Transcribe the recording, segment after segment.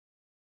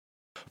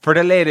For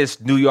the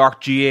latest New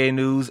York GAA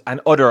news and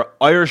other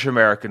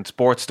Irish-American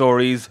sports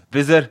stories,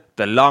 visit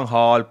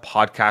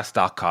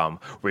thelonghaulpodcast.com,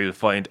 where you'll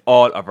find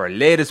all of our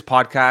latest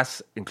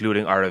podcasts,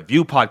 including our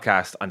review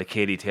podcast on the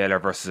Katie Taylor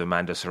versus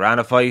Amanda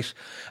Serrano fight,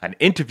 an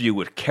interview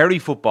with Kerry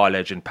football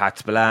legend Pat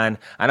Spillane,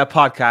 and a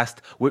podcast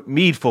with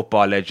Meath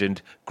football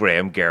legend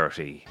Graham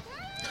Geraghty.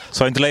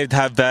 So I'm delighted to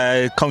have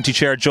County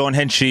Chair Joan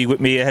Henchy with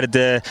me ahead of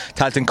the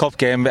Tailteann Cup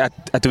game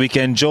at the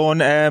weekend.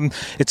 Joan,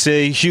 it's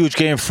a huge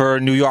game for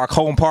New York.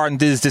 How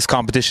important is this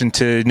competition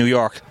to New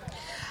York?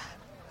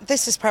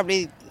 This is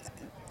probably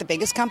the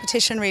biggest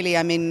competition, really.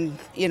 I mean,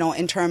 you know,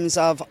 in terms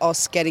of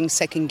us getting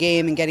second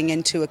game and getting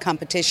into a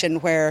competition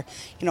where,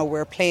 you know,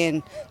 we're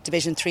playing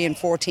Division 3 and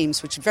 4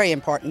 teams, which is very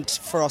important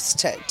for us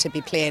to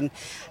be playing.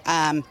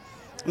 I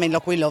mean,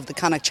 look, we love the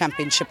Connacht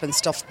Championship and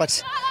stuff,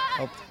 but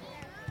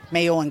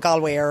Mayo and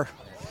Galway are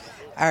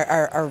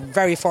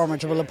very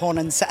formidable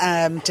opponents,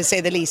 to say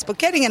the least. But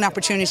getting an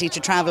opportunity to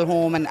travel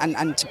home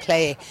and to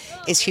play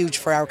is huge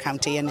for our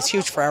county, and it's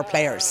huge for our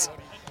players.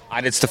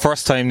 And it's the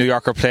first time New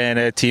York are playing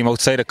a team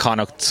outside of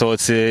Connacht, so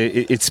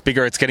it's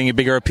bigger. It's getting a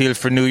bigger appeal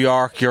for New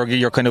York.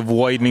 You're kind of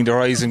widening the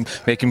horizon,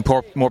 making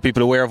more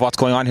people aware of what's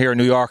going on here in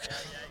New York.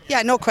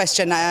 Yeah, no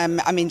question.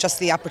 I mean, just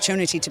the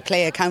opportunity to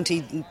play a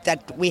county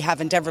that we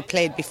haven't ever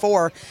played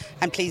before,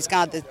 and please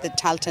God that the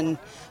Tailteann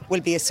will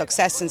be a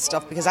success and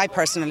stuff, because I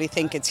personally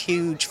think it's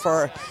huge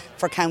for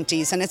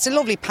counties, and it's a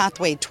lovely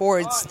pathway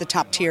towards the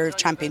top tier of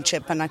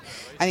championship, and I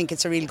think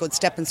it's a really good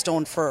stepping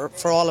stone for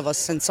all of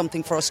us and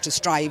something for us to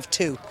strive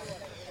to.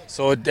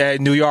 So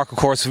New York, of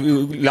course,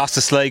 lost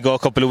to Sligo a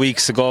couple of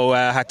weeks ago,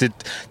 had to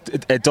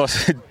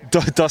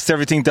dust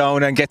everything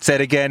down and get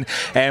set again.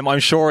 I'm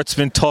sure it's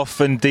been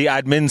tough on the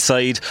admin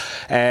side,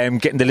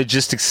 getting the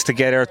logistics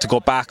together to go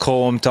back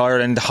home to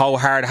Ireland. How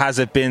hard has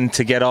it been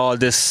to get all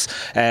this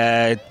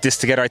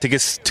together? I think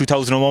it's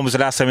 2001 was the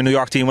last time a New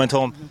York team went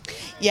home.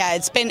 Yeah,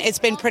 it's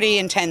been pretty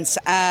intense.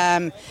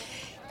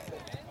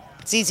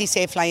 It's easy,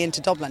 say, fly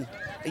into Dublin.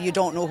 You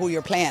don't know who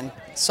you're playing,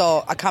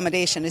 so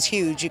accommodation is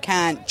huge. You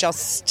can't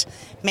just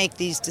make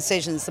these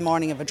decisions the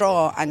morning of a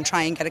draw and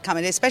try and get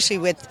accommodation, especially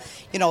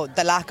with, you know,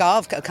 the lack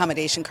of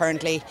accommodation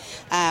currently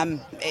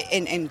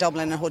in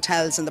Dublin and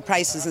hotels and the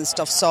prices and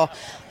stuff. So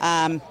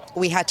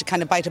we had to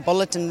kind of bite a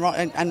bullet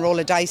and roll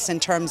a dice in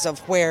terms of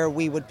where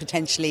we would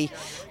potentially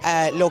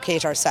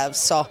locate ourselves.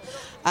 So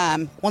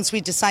once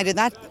we decided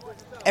that,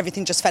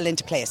 everything just fell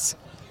into place.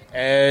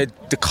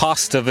 The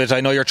cost of it,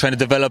 I know you're trying to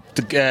develop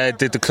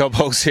the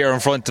clubhouse here in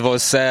front of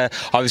us.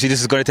 Obviously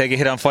this is going to take a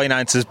hit on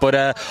finances, but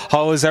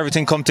how has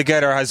everything come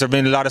together? Has there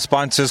been a lot of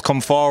sponsors come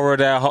forward?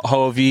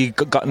 How have you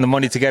gotten the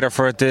money together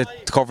for it to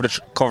cover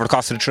the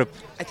cost of the trip?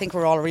 I think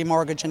we're all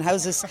remortgaging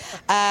houses.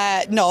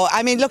 No,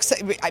 I mean, look,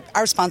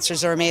 our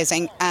sponsors are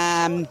amazing.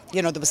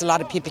 You know, there was a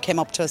lot of people came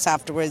up to us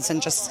afterwards and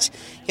just,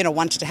 you know,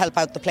 wanted to help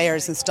out the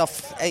players and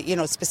stuff, you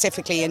know,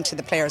 specifically into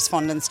the Players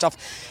Fund and stuff.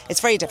 It's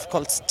very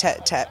difficult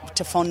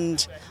to fund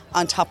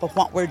on top of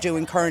what we're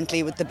doing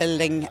currently with the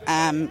building,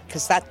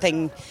 because that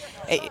thing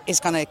is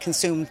going to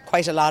consume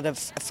quite a lot of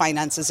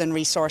finances and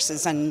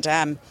resources, and,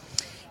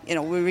 you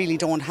know, we really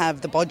don't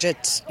have the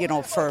budget, you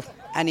know, for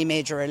any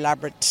major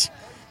elaborate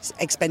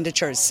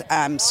expenditures.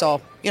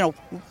 So, you know,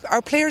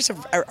 our players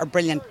are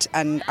brilliant,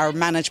 and our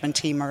management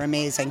team are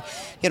amazing.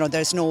 You know,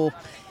 there's no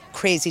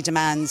crazy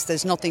demands,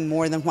 there's nothing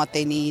more than what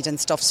they need and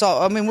stuff.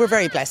 So, I mean, we're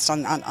very blessed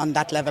on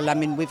that level. I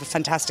mean, we've a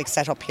fantastic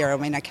setup here. I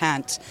mean, I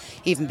can't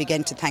even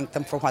begin to thank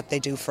them for what they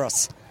do for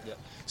us.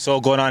 So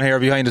going on here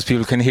behind us,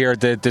 people can hear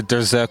that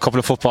there's a couple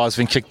of footballs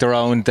being kicked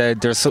around.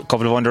 There's a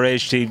couple of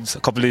underage teams, a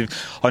couple of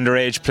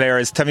underage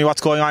players. Tell me what's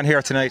going on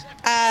here tonight.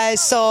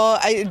 So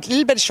a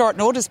little bit of short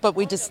notice, but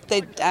we just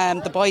did,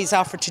 the boys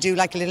offered to do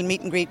like a little meet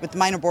and greet with the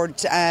minor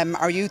board,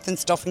 our youth and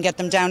stuff, and get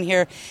them down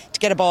here to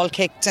get a ball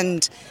kicked.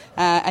 And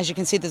as you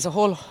can see, there's a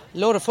whole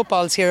load of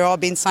footballs here, all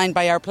being signed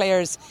by our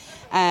players,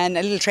 and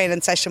a little training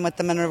session with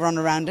them and a run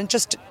around, and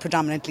just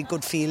predominantly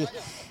good feel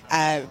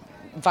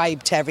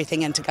vibe to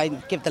everything, and to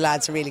give the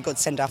lads a really good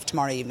send-off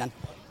tomorrow evening.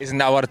 Isn't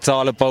that what it's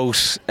all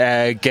about,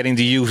 getting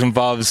the youth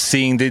involved,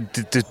 seeing the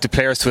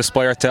players to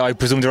aspire to? I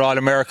presume they're all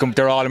American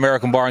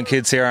born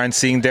kids here, and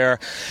seeing their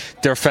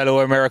fellow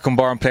American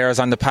born players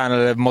on the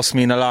panel, it must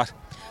mean a lot.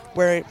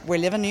 We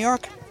live in New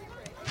York.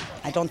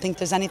 I don't think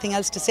there's anything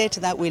else to say to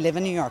that. We live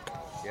in New York.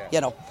 Yeah. You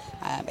know,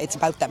 it's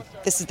about them.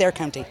 This is their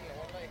county.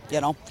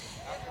 You know,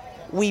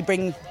 we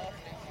bring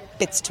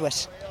bits to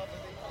it.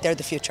 They're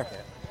the future.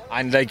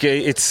 And like,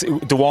 it's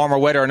the warmer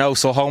weather now,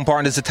 so how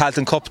important is the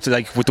Tailteann Cup to,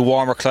 like, with the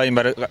warmer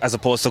climate as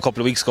opposed to a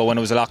couple of weeks ago when it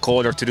was a lot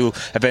colder, to do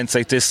events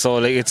like this? So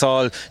like, it's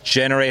all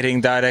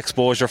generating that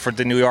exposure for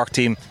the New York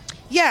team.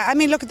 Yeah, I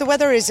mean, look, the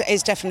weather is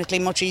definitely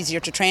much easier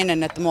to train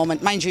in at the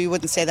moment. Mind you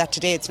wouldn't say that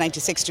today, it's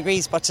 96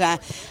 degrees, but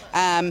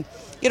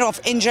you know,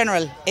 in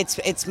general,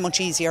 it's much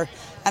easier.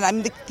 And I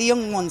mean, the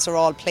young ones are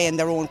all playing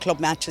their own club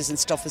matches and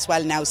stuff as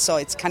well now, so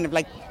it's kind of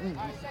like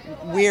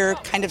we're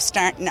kind of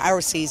starting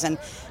our season,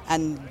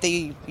 and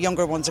the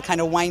younger ones are kind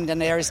of winding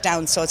theirs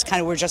down, so it's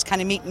kind of, we're just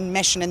kind of meeting,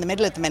 meshing in the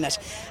middle at the minute.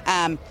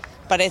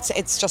 But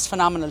it's just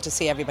phenomenal to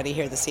see everybody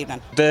here this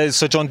evening.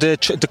 So John,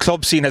 the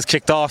club scene has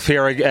kicked off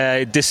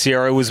here this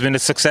year. It has been a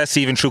success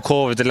even through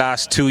COVID the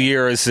last 2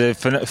 years. A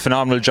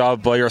phenomenal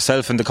job by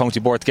yourself and the county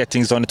board to get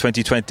things done in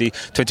 2020.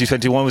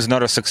 2021 was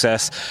another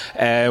success.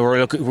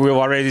 We've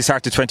already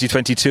started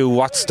 2022.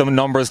 What's the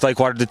numbers like?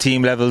 What are the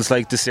team levels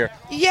like this year?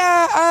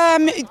 Yeah,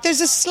 there's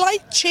a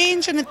slight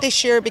change in it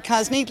this year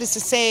because, needless to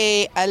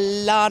say, a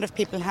lot of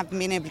people haven't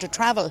been able to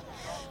travel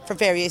for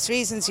various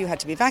reasons. You had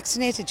to be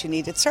vaccinated, you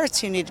needed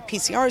certs, you needed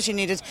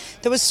PCRs,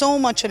 there was so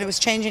much, and it was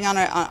changing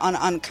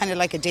on kind of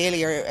like a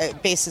daily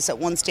basis. At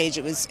one stage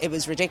it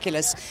was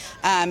ridiculous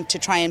to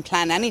try and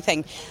plan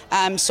anything.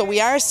 So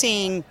we are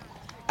seeing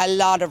a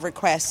lot of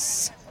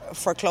requests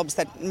for clubs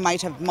that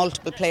might have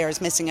multiple players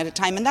missing at a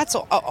time, and that's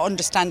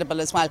understandable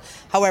as well.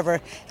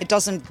 However, it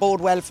doesn't bode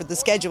well for the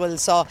schedule.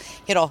 So,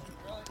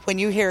 when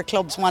you hear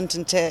clubs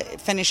wanting to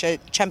finish a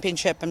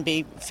championship and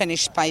be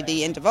finished by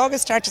the end of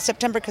August, start of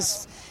September,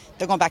 because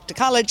they're going back to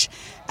college,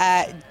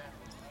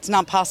 it's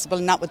not possible,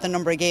 not with the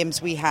number of games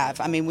we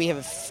have. I mean,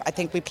 I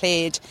think we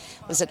played,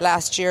 was it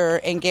last year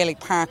in Gaelic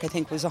Park, I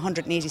think it was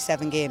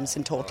 187 games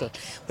in total,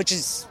 which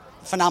is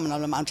a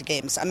phenomenal amount of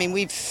games. I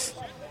mean,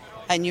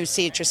 and you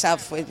see it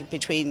yourself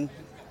between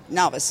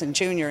novice and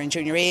junior A and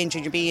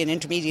junior B and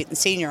intermediate and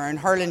senior, and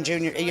hurling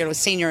junior,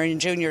 senior and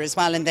junior as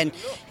well, and then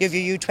you have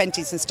your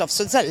U20s and stuff.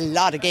 So it's a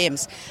lot of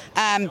games.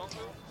 I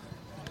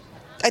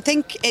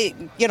think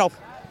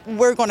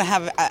we're going to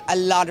have a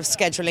lot of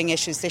scheduling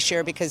issues this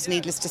year because,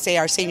 needless to say,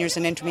 our seniors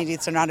and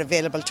intermediates are not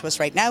available to us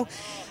right now.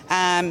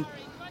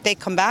 They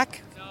come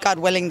back, God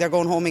willing, they're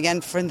going home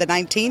again for the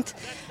 19th.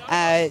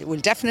 We'll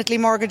definitely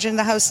mortgaging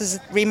the houses,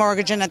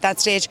 remortgaging at that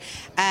stage,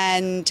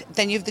 and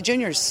then you have the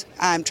juniors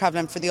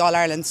travelling for the All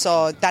Ireland,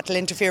 so that'll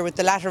interfere with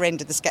the latter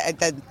end of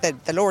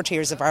the lower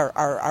tiers of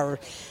our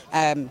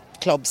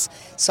clubs.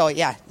 So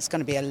yeah, it's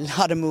going to be a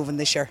lot of moving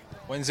this year.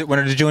 When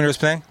are the juniors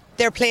playing?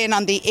 They're playing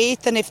on the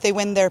 8th, and if they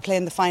win, they're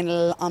playing the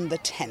final on the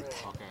 10th.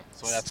 Okay.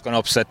 So that's going to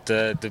upset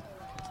the fixture.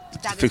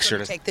 That is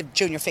going to take the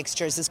junior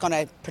fixtures. Is going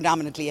to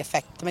predominantly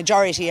affect the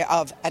majority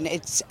of, and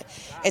it's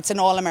an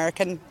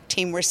All-American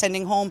team we're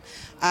sending home,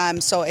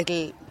 so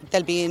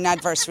there'll be an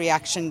adverse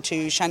reaction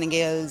to Shannon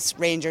Gales,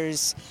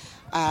 Rangers,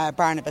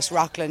 Barnabas,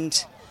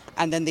 Rockland,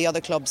 and then the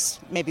other clubs,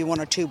 maybe one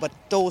or two, but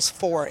those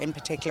four in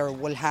particular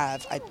will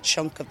have a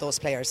chunk of those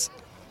players.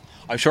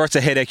 I'm sure it's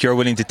a headache you're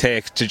willing to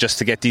take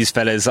to get these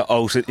fellas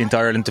out into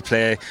Ireland to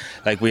play.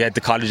 Like we had the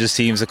colleges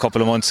teams a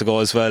couple of months ago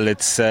as well.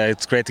 It's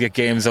great to get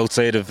games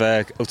outside of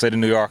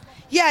New York.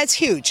 Yeah, it's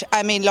huge.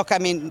 I mean, look.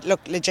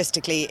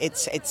 Logistically,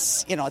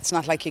 it's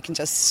not like you can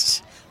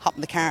just hop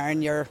in the car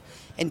and you're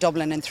in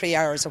Dublin in 3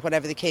 hours or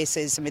whatever the case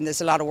is. I mean,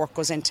 there's a lot of work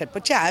goes into it.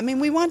 But yeah, I mean,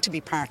 we want to be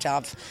part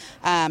of,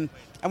 and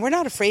we're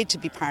not afraid to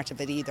be part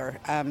of it either.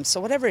 So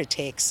whatever it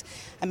takes,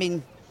 I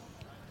mean,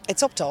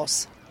 it's up to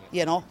us,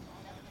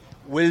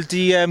 Will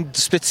the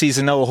split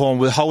season now at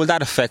home, how will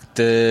that affect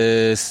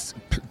the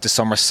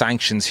summer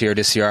sanctions here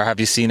this year? Have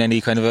you seen any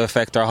kind of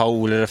effect, or how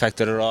will it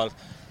affect it at all?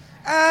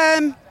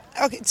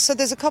 Okay, so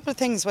there's a couple of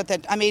things with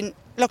it. I mean,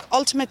 look,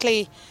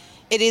 ultimately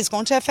it is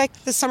going to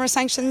affect the summer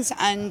sanctions,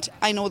 and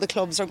I know the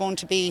clubs are going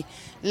to be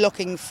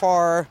looking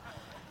for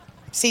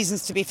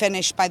seasons to be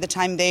finished by the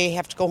time they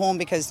have to go home,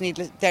 because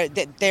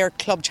their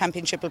club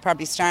championship will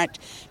probably start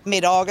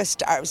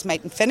mid-August. Ours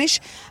mightn't finish.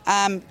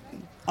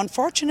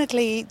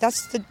 Unfortunately,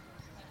 that's the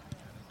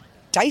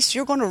dice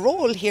you're going to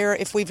roll here.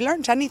 If we've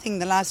learnt anything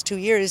the last 2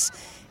 years,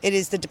 it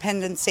is the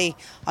dependency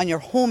on your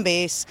home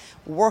base,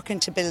 working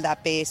to build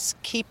that base,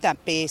 keep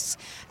that base,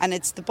 and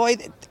it's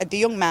the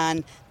young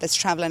man that's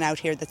travelling out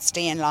here that's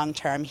staying long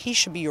term. He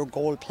should be your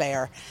goal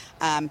player.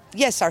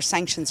 Yes, our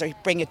sanctions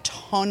bring a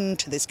ton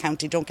to this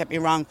county, don't get me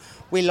wrong.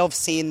 We love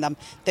seeing them.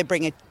 They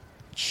bring a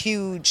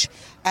huge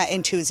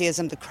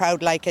enthusiasm. The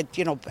crowd like it.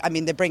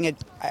 They bring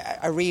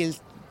a real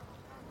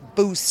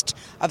boost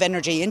of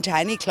energy into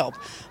any club,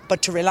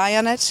 but to rely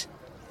on it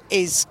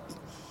is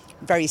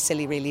very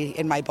silly, really,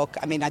 in my book.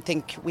 I mean, I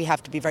think we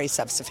have to be very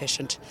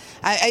self-sufficient.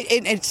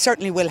 It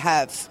certainly will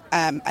have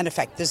an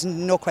effect. There's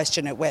no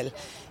question it will.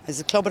 As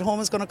the club at home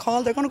is going to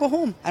call, they're going to go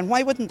home, and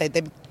why wouldn't they?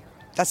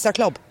 That's their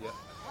club. Yeah.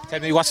 Tell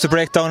me, what's the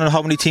breakdown on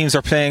how many teams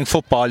are playing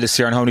football this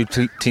year and how many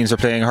teams are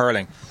playing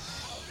hurling?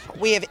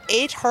 We have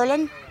 8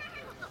 hurling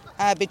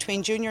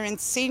between junior and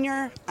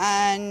senior,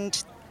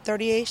 and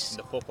 38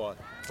 the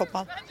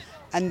football,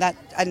 and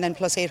then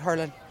plus 8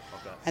 hurling,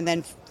 okay. And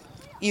then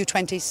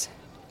U20s.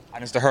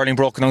 And is the hurling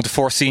broken down to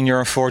 4 senior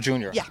and 4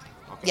 junior? Yeah,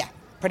 okay. Yeah,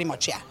 pretty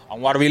much, yeah.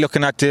 And what are we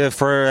looking at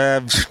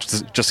for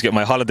just to get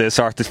my holiday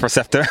sorted for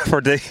September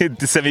for the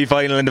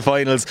semi-final and the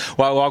finals?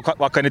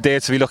 What kind of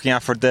dates are we looking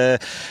at for the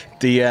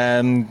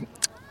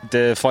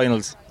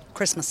finals?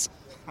 Christmas.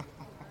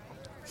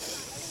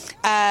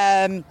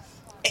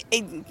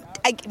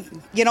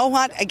 You know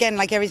what? Again,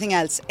 like everything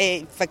else,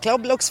 if a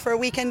club looks for a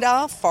weekend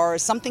off or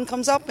something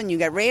comes up and you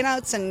get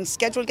rainouts and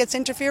schedule gets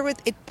interfered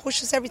with, it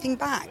pushes everything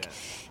back.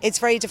 It's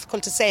very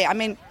difficult to say. I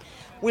mean,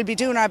 we'll be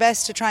doing our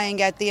best to try and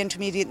get the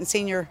intermediate and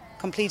senior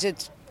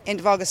completed end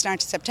of August,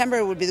 start of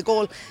September. Will be the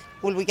goal.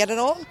 Will we get it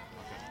all?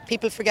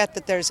 people forget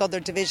that there's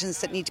other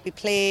divisions that need to be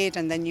played,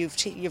 and then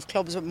you've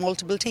clubs with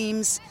multiple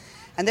teams,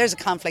 and there's a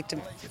conflict of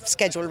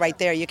schedule right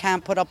there. You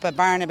can't put up a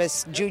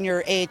Barnabas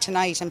Junior A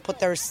tonight and put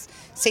their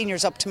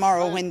seniors up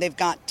tomorrow when they've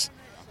got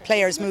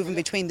players moving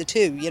between the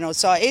two.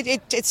 So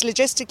it's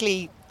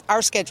logistically,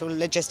 our schedule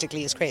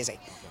logistically is crazy.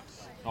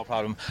 No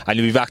problem. And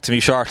you'll be back to me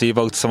shortly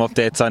about some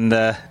updates on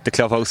the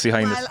clubhouse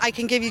behind us. Well, I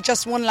can give you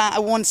just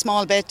one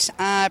small bit.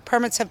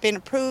 Permits have been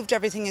approved.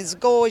 Everything is a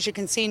go. As you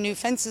can see, new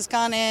fences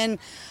gone in.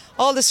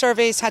 All the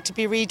surveys had to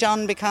be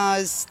redone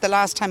because the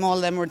last time all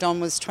of them were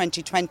done was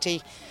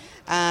 2020.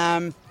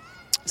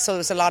 So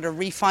there's a lot of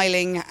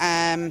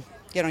refiling.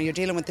 You're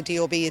dealing with the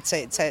DOB.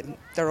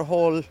 They're a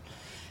whole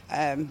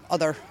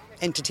other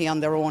entity on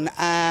their own.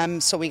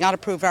 So we got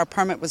approved. Our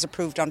permit was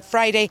approved on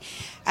Friday,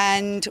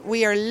 and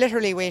we are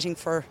literally waiting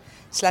for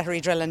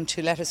Slattery Drilling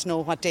to let us know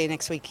what day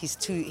next week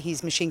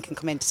his machine can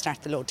come in to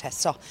start the load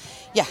test. So,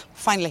 yeah,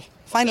 finally,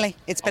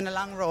 it's been a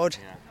long road.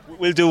 Yeah.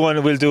 We'll do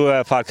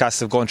a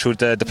podcast of going through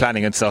the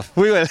planning and stuff.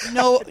 We will.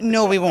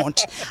 No, we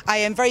won't. I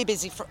am very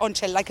busy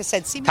until, like I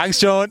said, see me. Thanks,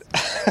 Joan.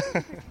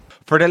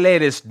 For the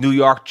latest New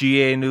York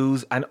GAA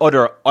news and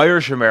other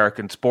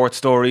Irish-American sports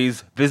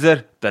stories,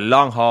 visit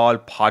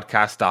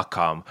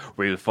thelonghaulpodcast.com,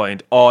 where you'll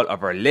find all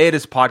of our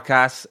latest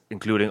podcasts,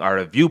 including our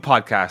review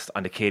podcast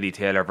on the Katie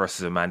Taylor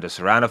versus Amanda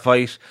Serrano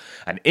fight,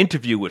 an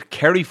interview with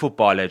Kerry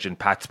football legend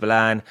Pat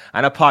Spillane,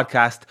 and a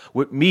podcast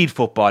with Meath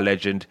football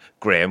legend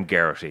Graham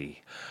Geraghty.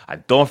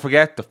 And don't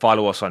forget to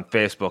follow us on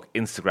Facebook,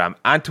 Instagram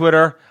and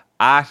Twitter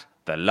at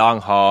The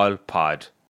Long Haul Pod.